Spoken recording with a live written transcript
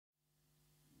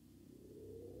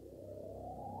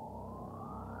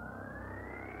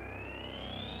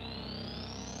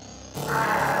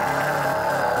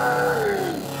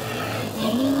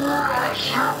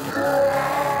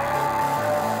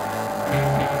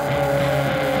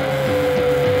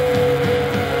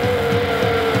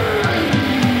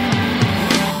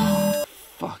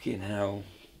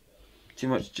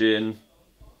gin.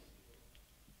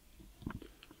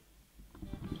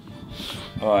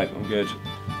 Alright, I'm good.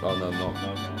 Oh no, I'm not.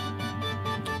 No.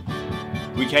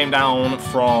 We came down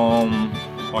from,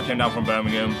 I came down from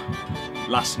Birmingham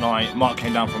last night. Mark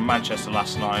came down from Manchester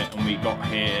last night, and we got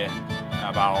here at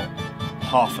about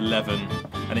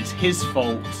 11:30. And it's his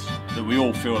fault that we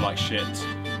all feel like shit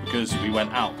because we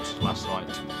went out last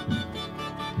night.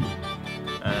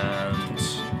 And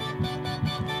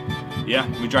yeah,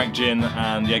 we drank gin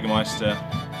and Jägermeister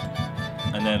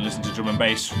and then listened to drum and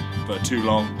bass for too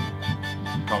long.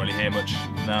 Can't really hear much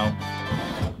now.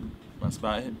 That's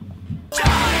about it.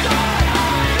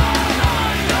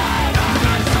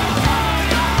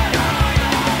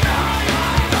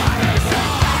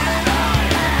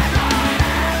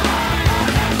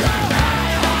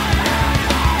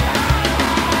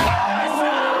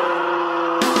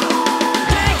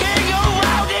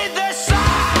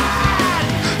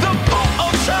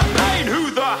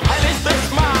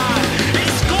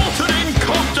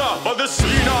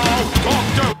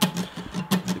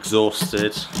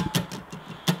 Exhausted,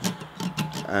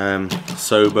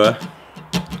 sober,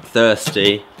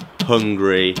 thirsty,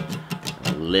 hungry, and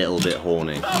a little bit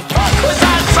horny.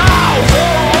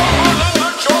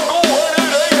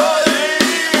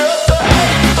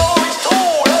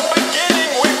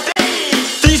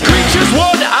 These creatures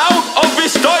want out of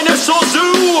this dinosaur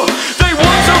zoo. They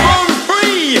want to roam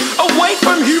free, away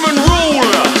from human rule.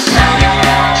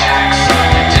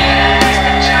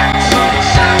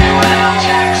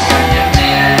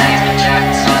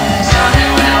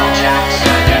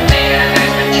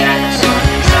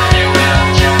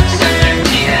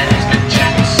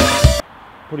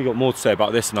 Probably got more to say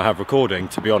about this than I have recording,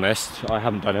 to be honest. I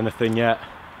haven't done anything yet.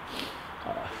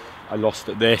 I lost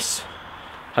at this.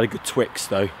 Had a good Twix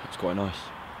though, it's quite nice.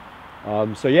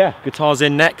 So yeah, guitars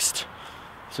in next,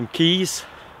 some keys,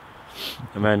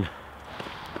 and then,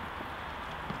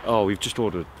 oh, we've just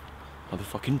ordered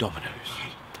motherfucking Domino's.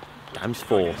 Times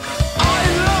 4. I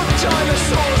love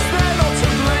dinosaurs, they're not to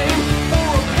blame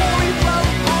for a poorly run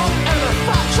on and a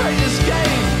fat trader's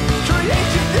game.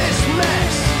 Created this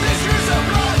mess. This is a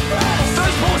bloodbath.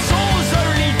 Those poor souls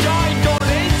only died on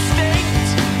instinct.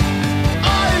 I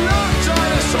love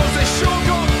dinosaurs, they sure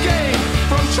got game.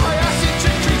 From Triassic to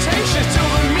Cretaceous till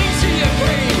the Meteor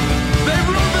came. They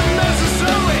ruled the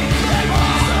Mesozoic.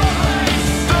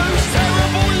 Those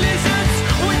terrible lizards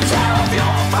would tear off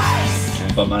your face.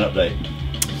 Fun man update.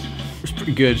 It's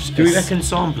pretty good. Do we reckon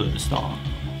sample at the start?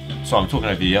 So I'm talking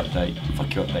over the update.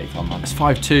 Fuck your update, fun man. It's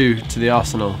 5-2 to the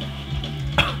Arsenal.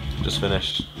 Just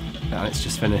finished. Yeah, it's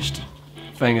just finished.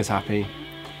 Wenger's happy.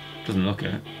 Doesn't look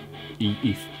it.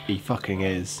 He fucking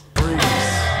is. Do you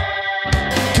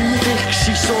think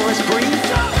she saw us breathe?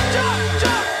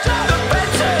 The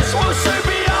betters will soon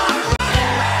be up.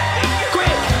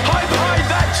 Quick, hide behind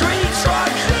that tree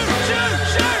trunk.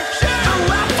 The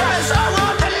rappers are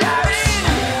on the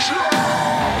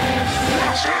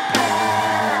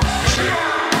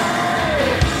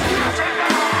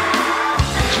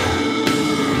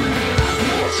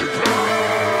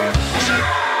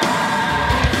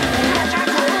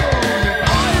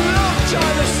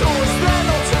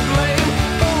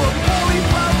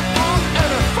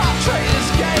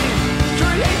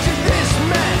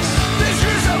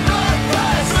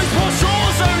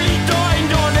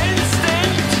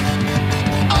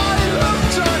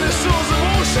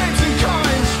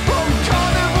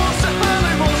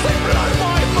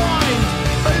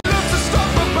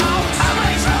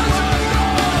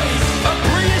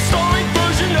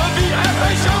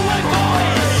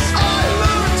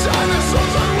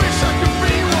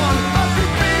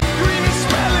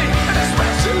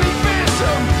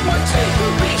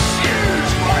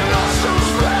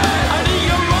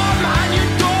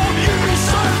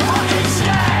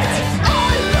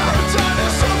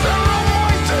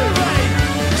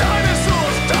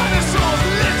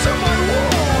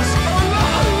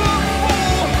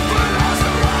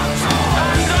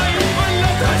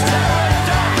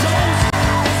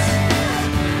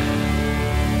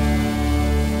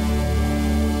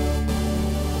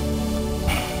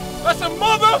That's a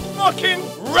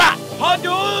motherfucking rat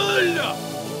huddle!